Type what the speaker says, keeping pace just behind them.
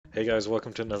Hey guys,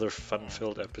 welcome to another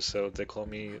fun-filled episode. They call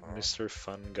me Mr.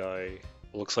 Fun Guy.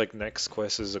 Looks like next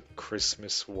quest is a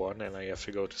Christmas one, and I have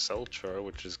to go to Selchar,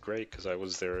 which is great because I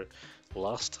was there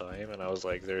last time, and I was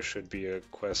like, there should be a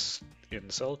quest in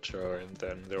Selchar, and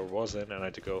then there wasn't, and I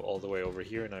had to go all the way over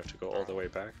here, and I have to go all the way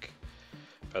back.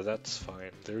 But that's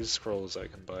fine. There's scrolls I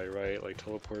can buy, right? Like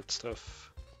teleport stuff.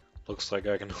 Looks like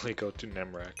I can only go to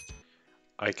Nemrak.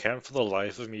 I can't for the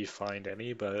life of me find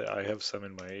any, but I have some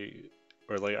in my,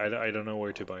 or like I don't know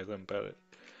where to buy them, but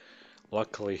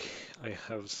luckily I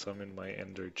have some in my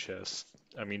ender chest.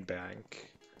 I mean bank.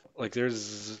 Like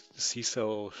there's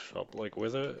C-cell shop, like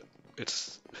with it,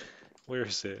 it's, where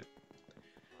is it?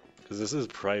 Because this is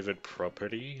private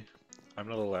property. I'm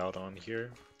not allowed on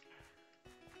here.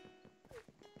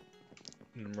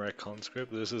 Numeric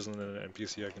conscript, this isn't an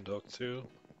NPC I can talk to.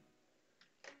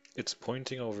 It's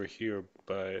pointing over here,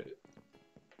 but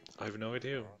I have no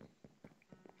idea.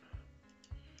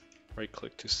 Right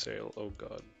click to sail, oh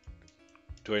god.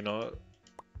 Do I not?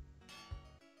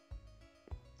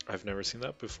 I've never seen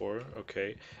that before.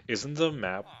 Okay. Isn't the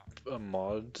map a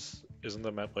mod? Isn't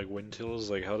the map like Windtills?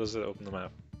 Like, how does it open the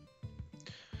map?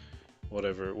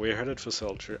 Whatever. We're headed for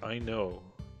Selcher. I know.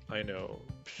 I know.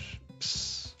 Psh,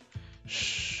 pss,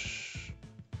 shh.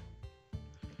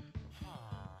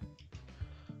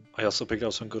 I also picked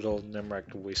up some good old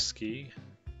Nemrak whiskey.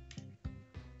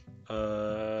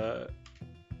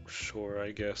 Sure,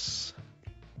 I guess.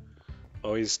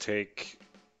 Always take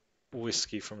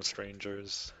whiskey from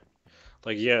strangers.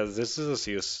 Like, yeah, this is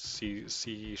a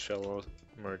seashell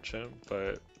merchant,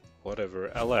 but whatever.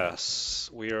 Alas,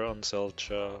 we are on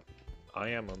Selcha. I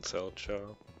am on Selcha.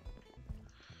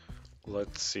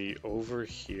 Let's see, over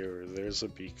here, there's a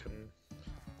beacon.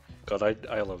 God,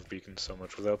 I love beacons so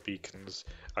much. Without beacons,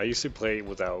 I used to play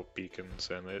without beacons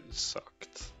and it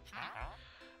sucked.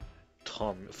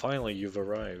 Tom, finally you've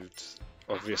arrived.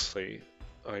 Obviously,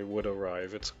 I would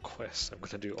arrive. It's a quest. I'm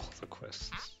gonna do all the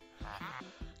quests.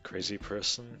 Crazy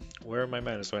person. Where are my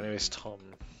manners? My name is Tom.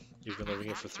 You've been living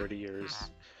here for 30 years.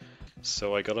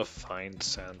 So I gotta find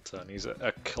Santa, and he's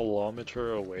a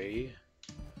kilometer away.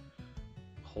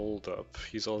 Hold up,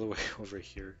 he's all the way over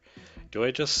here. Do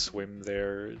I just swim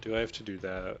there? Do I have to do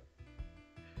that?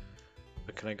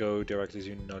 Or can I go directly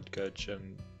to Nutgudge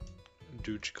and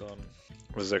Dujgon?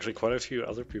 There's actually quite a few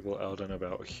other people out and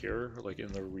about here, like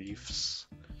in the reefs.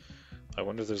 I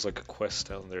wonder if there's like a quest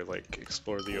down there, like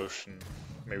explore the ocean.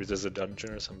 Maybe there's a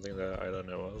dungeon or something that I don't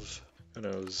know of. Who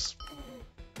knows?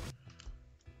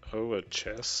 Oh, a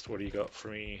chest? What do you got for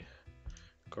me?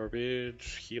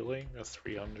 Garbage, healing, a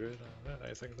 300.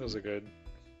 I think those are good.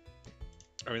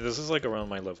 I mean, this is like around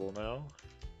my level now.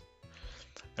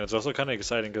 And it's also kind of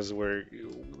exciting because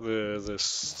this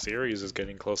series is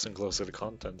getting closer and closer to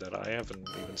content that I haven't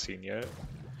even seen yet.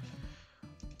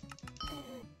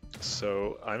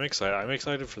 So I'm excited. I'm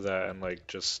excited for that, and like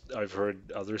just I've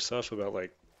heard other stuff about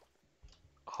like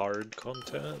hard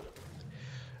content,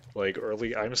 like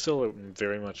early. I'm still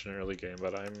very much an early game,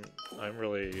 but I'm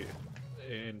really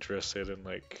interested in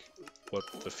like what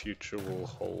the future will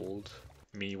hold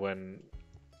me when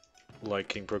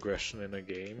liking progression in a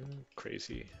game.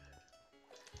 Crazy.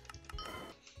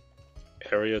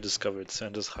 Area discovered,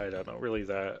 Santa's hideout. Not really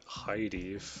that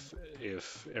hidey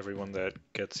if everyone that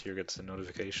gets here gets a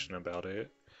notification about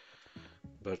it.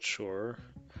 But sure.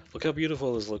 Look how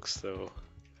beautiful this looks though.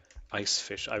 Ice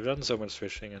fish. I've done so much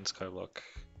fishing in Skyblock.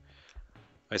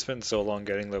 I spent so long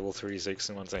getting level 36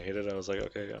 and once I hit it I was like,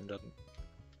 okay, I'm done.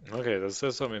 Okay, this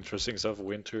says some interesting stuff.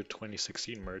 Winter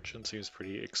 2016 merchant seems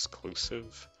pretty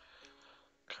exclusive.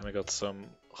 Kinda got some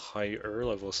higher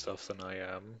level stuff than I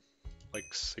am. Like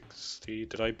 60.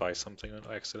 Did I buy something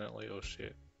accidentally? Oh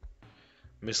shit.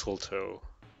 Mistletoe.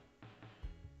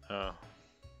 Oh.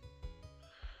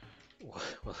 Well,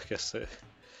 I guess it.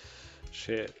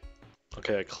 Shit.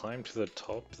 Okay, I climbed to the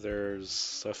top. There's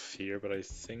stuff here, but I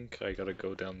think I gotta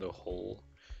go down the hole.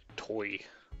 Toy.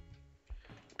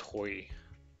 Toy.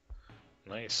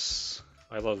 Nice.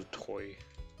 I love toy.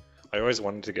 I always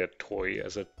wanted to get toy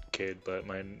as a kid, but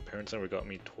my parents never got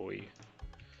me toy.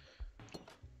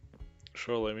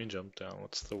 Sure, let me jump down.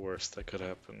 What's the worst that could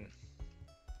happen?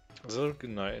 Does that look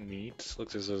neat?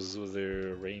 Look, this is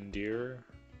the reindeer.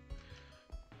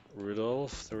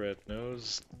 Rudolph, the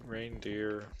red-nosed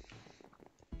reindeer.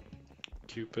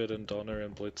 Cupid and Donner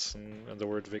and Blitzen, and the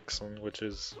word Vixen, which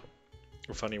is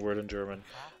a funny word in German.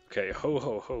 Okay, ho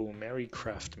ho ho, Merry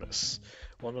Craftmas.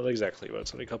 Well, not exactly, but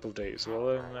it's only a couple of days. Well,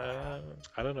 then,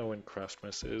 I don't know when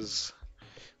Craftmas is,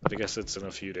 but I guess it's in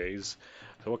a few days.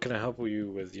 So what can I help you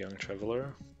with, young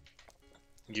traveler?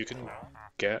 You can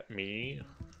get me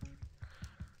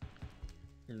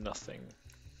nothing.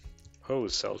 Oh,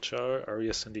 Selcha? Oh,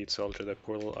 yes, indeed, Selcha, that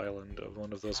poor little island of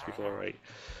one of those people, alright.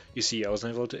 You see, I was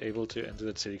never able to enter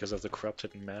that city because of the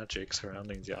corrupted magic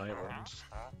surrounding the island.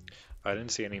 I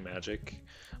didn't see any magic.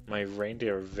 My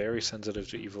reindeer are very sensitive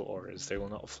to evil auras. They will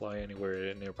not fly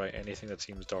anywhere nearby anything that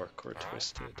seems dark or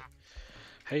twisted.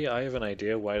 Hey, I have an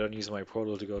idea. Why don't you use my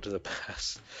portal to go to the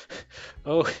past?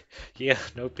 Oh, yeah,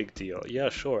 no big deal. Yeah,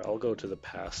 sure, I'll go to the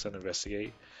past and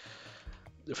investigate.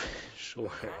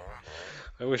 Sure.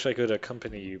 I wish I could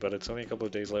accompany you, but it's only a couple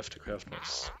of days left to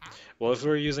Craftmas. Well, if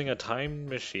we're using a time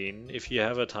machine, if you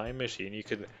have a time machine,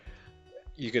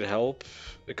 you could help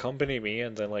accompany me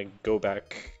and then like go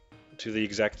back to the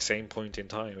exact same point in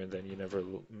time, and then you never,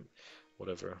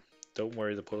 whatever. Don't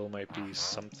worry, the portal might be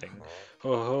something.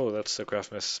 Oh ho, that's the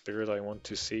Craftmas spirit I want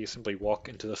to see. Simply walk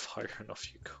into the fire and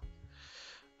off you go.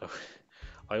 Oh,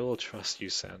 I will trust you,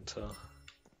 Santa.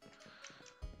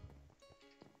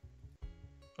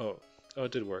 Oh, oh,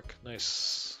 it did work.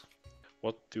 Nice.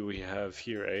 What do we have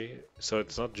here, eh? So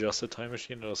it's not just a time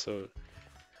machine, it also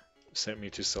sent me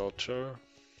to Selchar.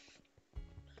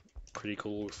 Pretty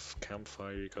cool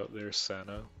campfire you got there,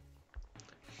 Santa.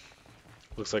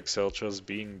 Looks like Selcha's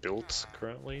being built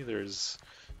currently. There's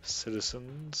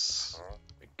citizens.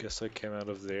 I guess I came out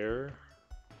of there.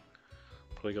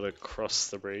 Probably gotta cross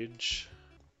the bridge.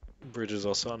 Bridge is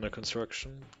also under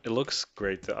construction. It looks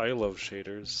great. I love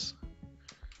shaders.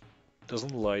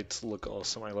 Doesn't light look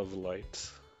awesome? I love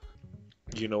light.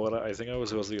 You know what? I think I was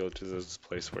supposed to go to this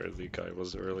place where the guy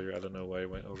was earlier. I don't know why I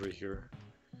went over here.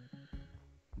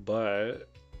 But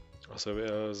also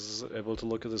I was able to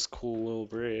look at this cool little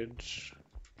bridge.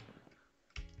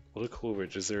 What a cool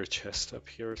bridge. Is there a chest up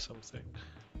here or something?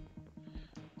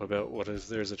 What if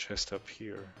there's a chest up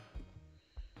here?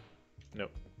 No.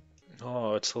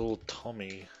 Oh, it's a little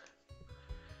Tommy.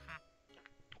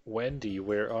 Wendy,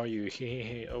 where are you?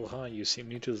 Hehehe. Oh, hi, you seem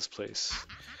new to this place.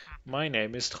 My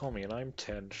name is Tommy and I'm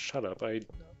 10. Shut up,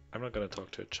 I'm not gonna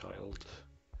talk to a child.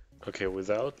 Okay,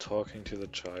 without talking to the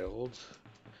child,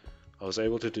 I was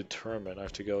able to determine I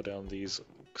have to go down these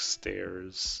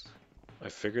stairs. I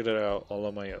figured it out all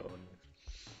on my own.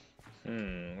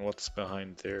 What's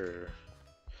behind there?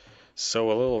 So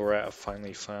a little rat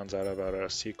finally finds out about our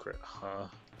secret, huh?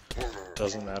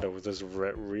 Doesn't matter with this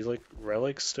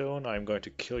relic stone, I'm going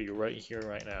to kill you right here,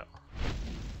 right now.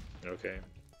 Okay.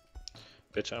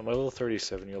 Bitch, I'm level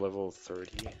 37, you're level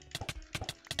 30.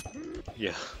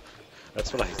 Yeah,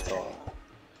 that's what I thought.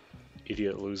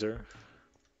 Idiot loser.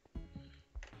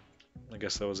 I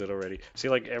guess that was it already. See,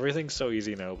 like, everything's so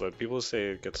easy now, but people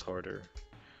say it gets harder.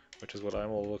 Which is what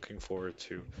I'm all looking forward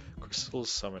to. Crystal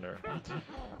Summoner.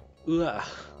 Ugh,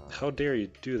 how dare you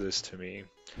do this to me?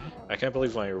 I can't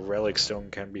believe my relic stone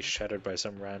can be shattered by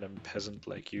some random peasant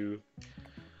like you.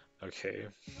 Okay.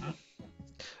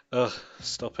 Ugh,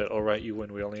 stop it. Alright, you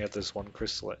win. We only have this one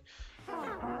crystal.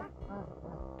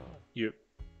 You...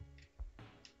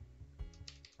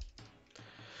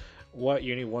 What?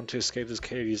 You only want to escape this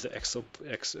cave? Use the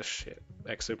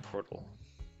exit portal.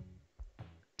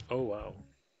 Oh, wow.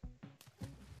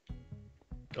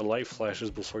 A light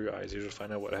flashes before your eyes. You should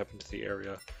find out what happened to the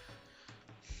area.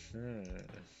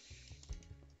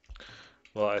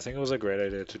 Well, I think it was a great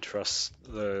idea to trust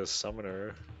the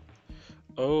summoner.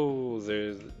 Oh,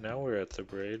 now we're at the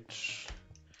bridge.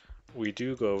 We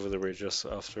do go over the bridge just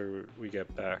after we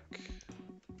get back.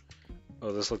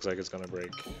 Oh, this looks like it's gonna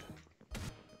break.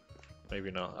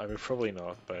 Maybe not. I mean, probably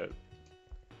not, but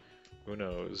who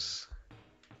knows?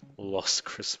 Lost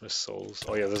Christmas souls.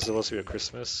 Oh yeah, this is supposed to be a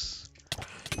Christmas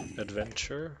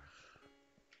adventure.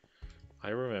 I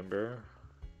remember.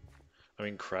 I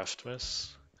mean, Craftmas.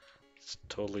 It's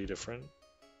totally different.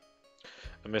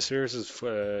 A mysterious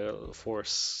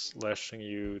force lashing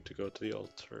you to go to the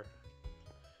altar.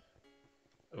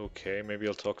 Okay, maybe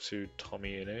I'll talk to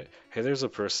Tommy in it. Hey, there's a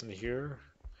person here.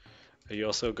 You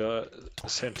also got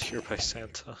sent here by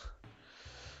Santa.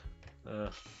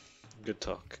 Good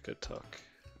talk, good talk.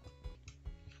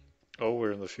 Oh,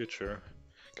 we're in the future.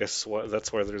 Guess what?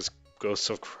 That's why there's Ghosts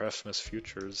of Craftmas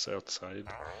Futures outside.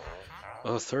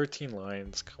 Oh, 13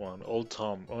 lines. Come on, old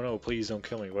Tom. Oh no, please don't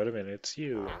kill me. Wait a minute, it's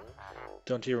you.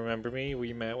 Don't you remember me?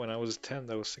 We met when I was 10.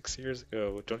 That was 6 years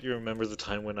ago. Don't you remember the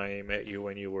time when I met you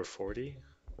when you were 40?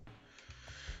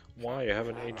 Why? I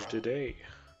haven't aged a day.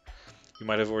 You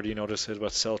might have already noticed it,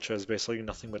 but Selcha is basically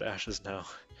nothing but ashes now.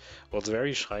 Well, it's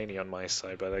very shiny on my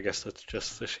side, but I guess that's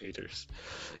just the shaders.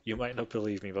 You might not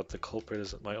believe me, but the culprit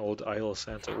is my old idol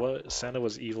Santa. What? Santa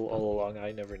was evil all along,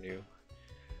 I never knew.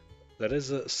 That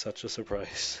is such a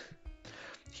surprise.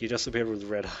 He just appeared with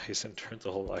red eyes and turned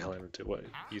the whole island into what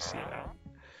you see now.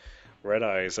 Red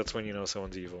eyes, that's when you know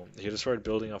someone's evil. He destroyed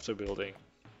building after building.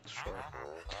 Sure.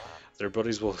 Their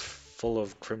bodies were full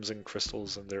of crimson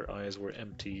crystals and their eyes were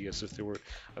empty as if they were...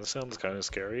 That sounds kind of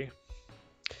scary.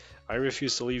 I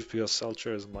refuse to leave because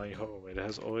Salcha is my home. It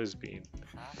has always been.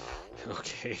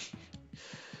 Okay.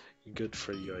 Good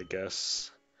for you, I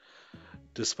guess.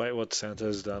 Despite what Santa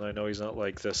has done, I know he's not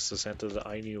like this. The Santa that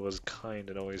I knew was kind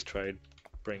and always tried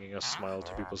bringing a smile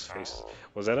to people's faces.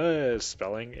 Was that a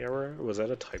spelling error? Was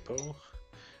that a typo?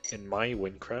 In my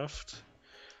Wynncraft?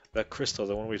 That crystal,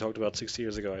 the one we talked about 60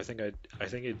 years ago, I think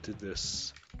it did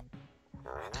this.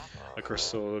 A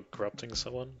crystal corrupting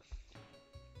someone?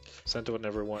 Santa would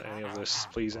never want any of this.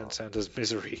 Please end Santa's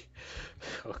misery.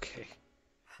 Okay.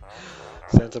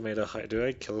 Santa made a high. Did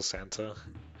I kill Santa?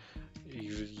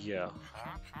 Yeah.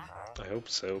 I hope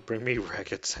so. Bring me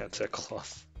ragged Santa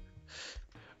cloth.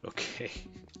 Okay.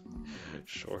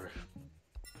 Sure.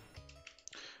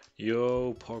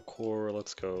 Yo, parkour,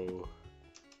 let's go.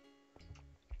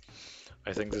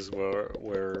 I think this is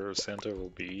where Santa will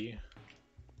be.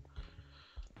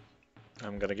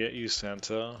 I'm gonna get you,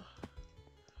 Santa.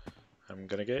 I'm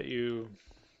gonna get you.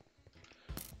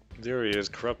 There he is,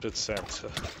 corrupted Santa.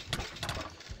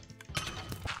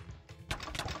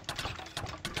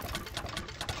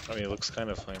 I mean, it looks kind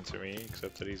of fine to me,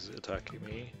 except that he's attacking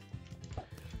me.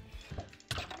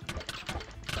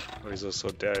 But he's also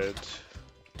dead.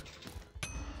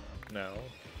 Now.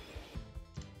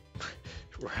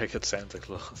 Ragged Santa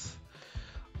Claus.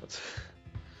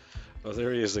 Oh,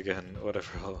 there he is again.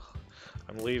 Whatever.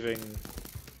 I'm leaving.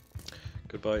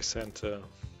 Goodbye, Santa.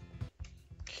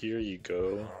 Here you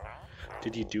go.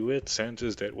 Did you do it?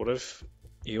 Santa's dead. What if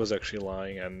he was actually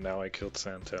lying and now I killed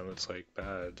Santa and it's like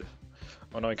bad?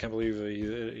 Oh no, I can't believe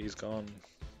he's gone.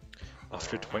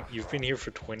 After 20, you've been here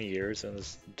for 20 years in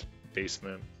this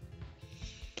basement.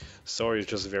 Sorry, it's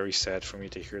just very sad for me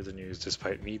to hear the news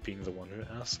despite me being the one who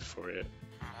asked for it.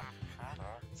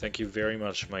 Thank you very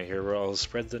much, my hero. I'll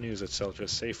spread the news that Selja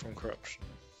is safe from corruption.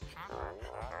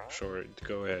 Sure,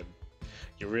 go ahead.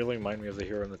 You really remind me of the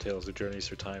hero in the tales who journeys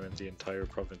through time and the entire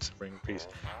province to bring peace.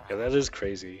 Yeah, that is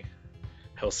crazy.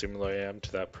 How similar I am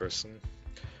to that person.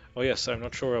 Oh yes, I'm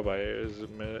not sure about it. It's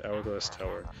an hourglass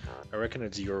tower. I reckon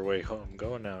it's your way home.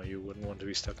 Go now, you wouldn't want to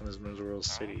be stuck in this miserable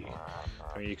city.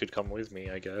 I mean, you could come with me,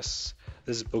 I guess.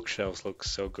 This bookshelf looks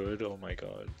so good, oh my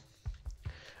god.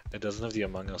 It doesn't have the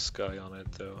Among Us guy on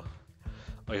it, though.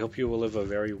 I hope you will live a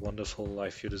very wonderful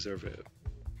life, you deserve it.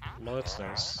 Well, that's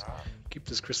nice. Keep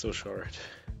this crystal shard.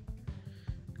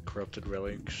 Corrupted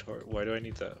relic shard. Why do I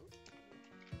need that?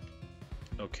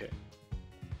 Okay.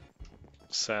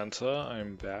 Santa,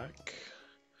 I'm back.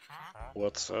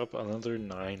 What's up? Another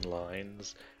 9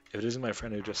 lines. It isn't my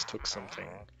friend who just took something.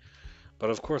 But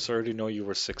of course I already know you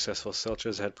were successful. Selcha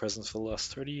has had presents for the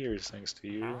last 30 years thanks to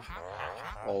you.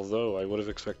 Although I would have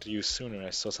expected you sooner.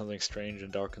 I saw something strange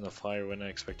and dark in the fire when I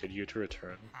expected you to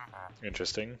return.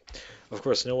 Interesting. Of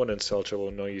course no one in Selcha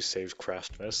will know you saved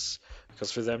Craftmas.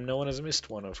 Because for them no one has missed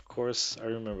one. Of course I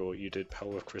remember what you did.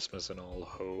 Power of Christmas and all.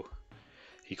 Ho.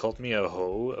 He called me a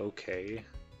hoe? Okay.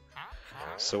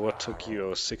 So what took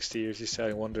you? Oh, 60 years you say?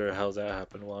 I wonder how that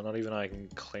happened. Well, not even I can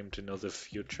claim to know the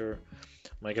future.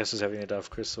 My guess is having a daft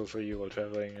crystal for you while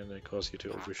traveling and it caused you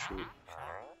to overshoot.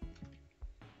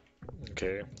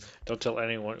 Okay. Don't tell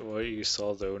anyone what you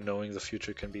saw though, knowing the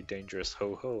future can be dangerous.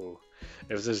 Ho ho.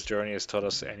 If this journey has taught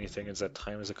us anything, it's that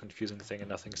time is a confusing thing and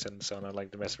nothing's set in stone. I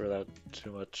like to mess with that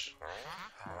too much.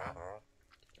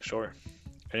 Sure.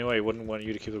 Anyway, I wouldn't want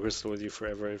you to keep the crystal with you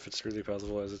forever. If it's really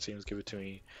possible as it seems, give it to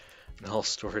me. And I'll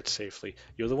store it safely.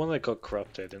 You're the one that got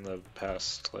corrupted in the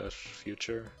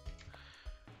past/future.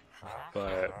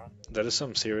 But that is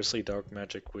some seriously dark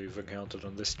magic we've encountered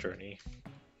on this journey.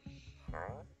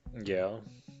 Yeah.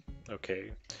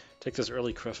 Okay. Take this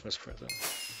early Craftmas present.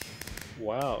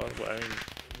 Wow, I mean,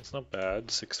 it's not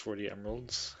bad. 640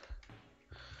 emeralds.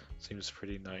 Seems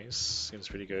pretty nice. Seems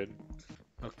pretty good.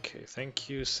 Okay, thank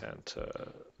you,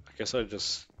 Santa. I guess I'll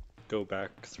just go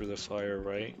back through the fire,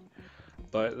 right?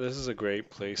 But this is a great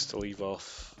place to leave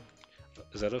off.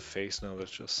 Is that a face? No,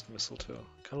 that's just mistletoe.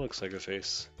 Kinda looks like a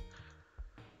face.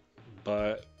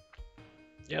 But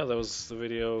yeah, that was the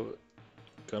video.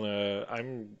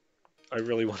 I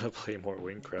really want to play more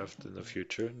Wynncraft in the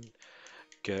future and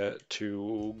get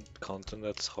to content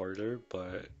that's harder,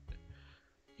 but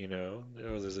you know,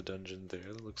 there's a dungeon there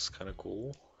that looks kind of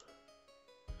cool.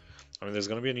 I mean, there's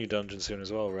gonna be a new dungeon soon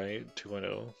as well, right?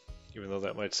 2.0, even though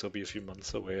that might still be a few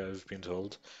months away, I've been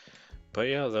told. But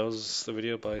yeah, that was the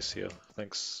video. Bye, see ya.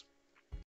 Thanks.